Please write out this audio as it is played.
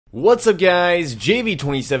What's up guys,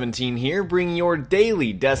 JV2017 here, bringing your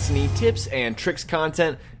daily Destiny tips and tricks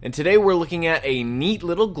content, and today we're looking at a neat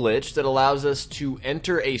little glitch that allows us to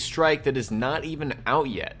enter a strike that is not even out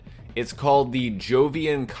yet. It's called the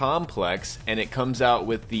Jovian Complex, and it comes out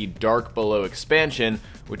with the Dark Below expansion,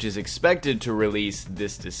 which is expected to release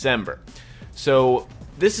this December. So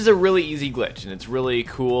this is a really easy glitch, and it's really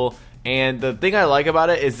cool. And the thing I like about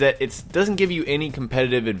it is that it doesn't give you any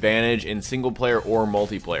competitive advantage in single player or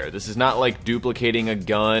multiplayer. This is not like duplicating a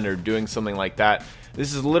gun or doing something like that.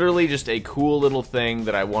 This is literally just a cool little thing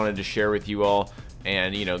that I wanted to share with you all.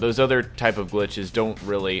 And you know, those other type of glitches don't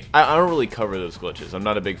really, I don't really cover those glitches. I'm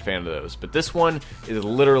not a big fan of those. But this one is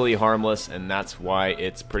literally harmless, and that's why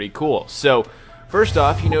it's pretty cool. So first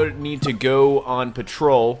off, you need to go on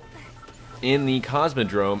patrol in the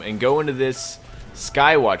Cosmodrome and go into this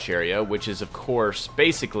Skywatch area, which is of course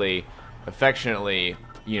basically affectionately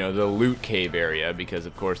the loot cave area, because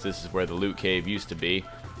of course this is where the loot cave used to be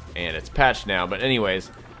and it's patched now. But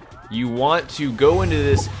anyways, you want to go into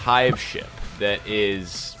this hive ship that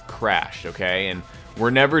is crashed, okay? And we're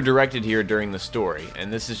never directed here during the story,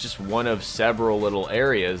 and this is just one of several little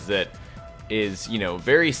areas that is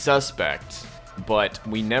very suspect, but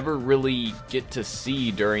we never really get to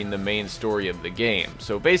see during the main story of the game.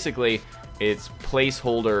 So basically it's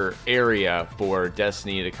placeholder area for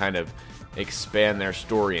Destiny to kind of expand their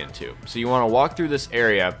story into. So you want to walk through this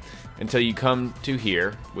area until you come to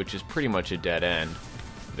here, which is pretty much a dead end.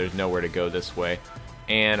 There's nowhere to go this way.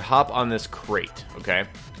 And hop on this crate, okay?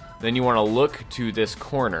 Then you want to look to this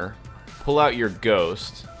corner, pull out your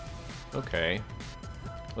ghost. Okay,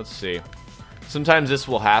 let's see. Sometimes this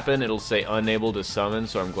will happen. It'll say unable to summon,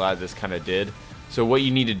 so I'm glad this kind of did. So what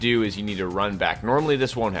you need to do is you need to run back. Normally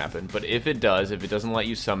this won't happen, but if it doesn't let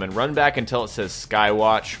you summon, run back until it says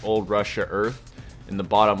Skywatch, Old Russia, Earth in the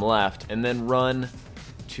bottom left, and then run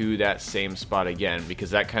to that same spot again, because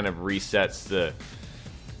that kind of resets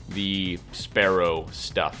the sparrow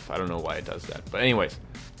stuff. I don't know why it does that. But anyways,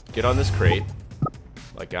 get on this crate,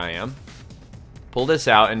 like I am. Pull this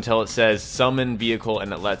out until it says summon vehicle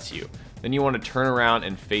and it lets you. Then you want to turn around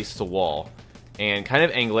and face the wall and kind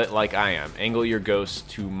of angle it like I am. Angle your ghost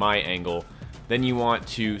to my angle. Then you want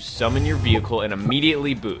to summon your vehicle and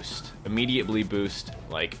immediately boost. Immediately boost,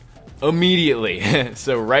 like immediately.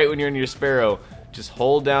 So right when you're in your Sparrow, just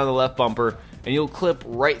hold down the left bumper and you'll clip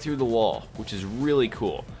right through the wall, which is really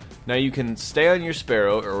cool. Now you can stay on your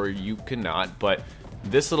Sparrow or you cannot, but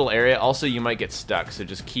this little area, also you might get stuck, so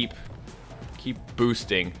just keep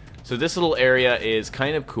boosting. So this little area is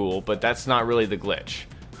kind of cool, but that's not really the glitch.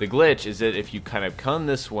 The glitch is that if you kind of come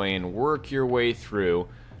this way and work your way through,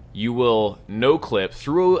 you will no-clip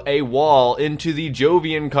through a wall into the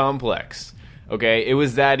Jovian Complex. Okay, it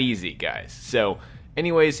was that easy, guys. So,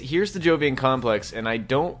 anyways, here's the Jovian Complex, and I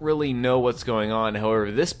don't really know what's going on.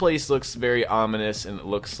 However, this place looks very ominous, and it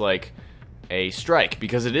looks like a strike,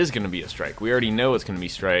 because it is going to be a strike. We already know it's going to be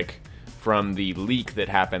strike from the leak that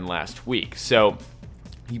happened last week. So,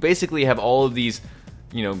 you basically have all of these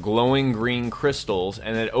glowing green crystals,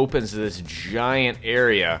 and it opens this giant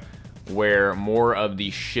area where more of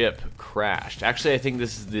the ship crashed. Actually, I think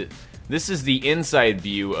this is the inside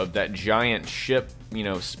view of that giant ship,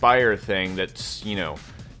 spire thing that's,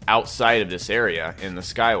 outside of this area in the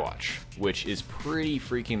Skywatch, which is pretty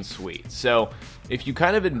freaking sweet. So, if you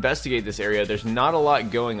kind of investigate this area, there's not a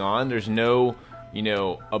lot going on. There's no,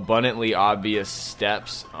 abundantly obvious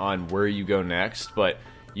steps on where you go next, but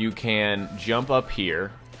you can jump up here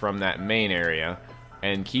from that main area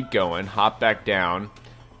and keep going, hop back down,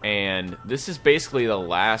 and this is basically the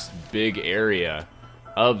last big area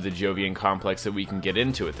of the Jovian Complex that we can get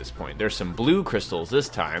into at this point. There's some blue crystals this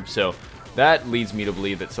time, so that leads me to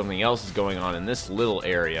believe that something else is going on in this little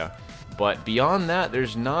area. But beyond that,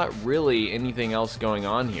 there's not really anything else going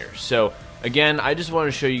on here. So again, I just want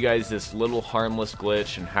to show you guys this little harmless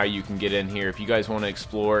glitch and how you can get in here. If you guys want to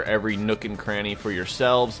explore every nook and cranny for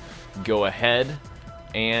yourselves, go ahead.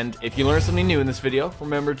 And if you learned something new in this video,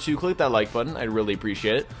 remember to click that like button. I'd really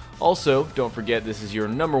appreciate it. Also, don't forget this is your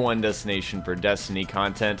 #1 destination for Destiny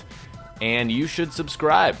content, and you should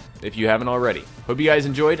subscribe if you haven't already. Hope you guys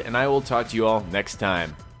enjoyed, and I will talk to you all next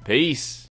time. Peace!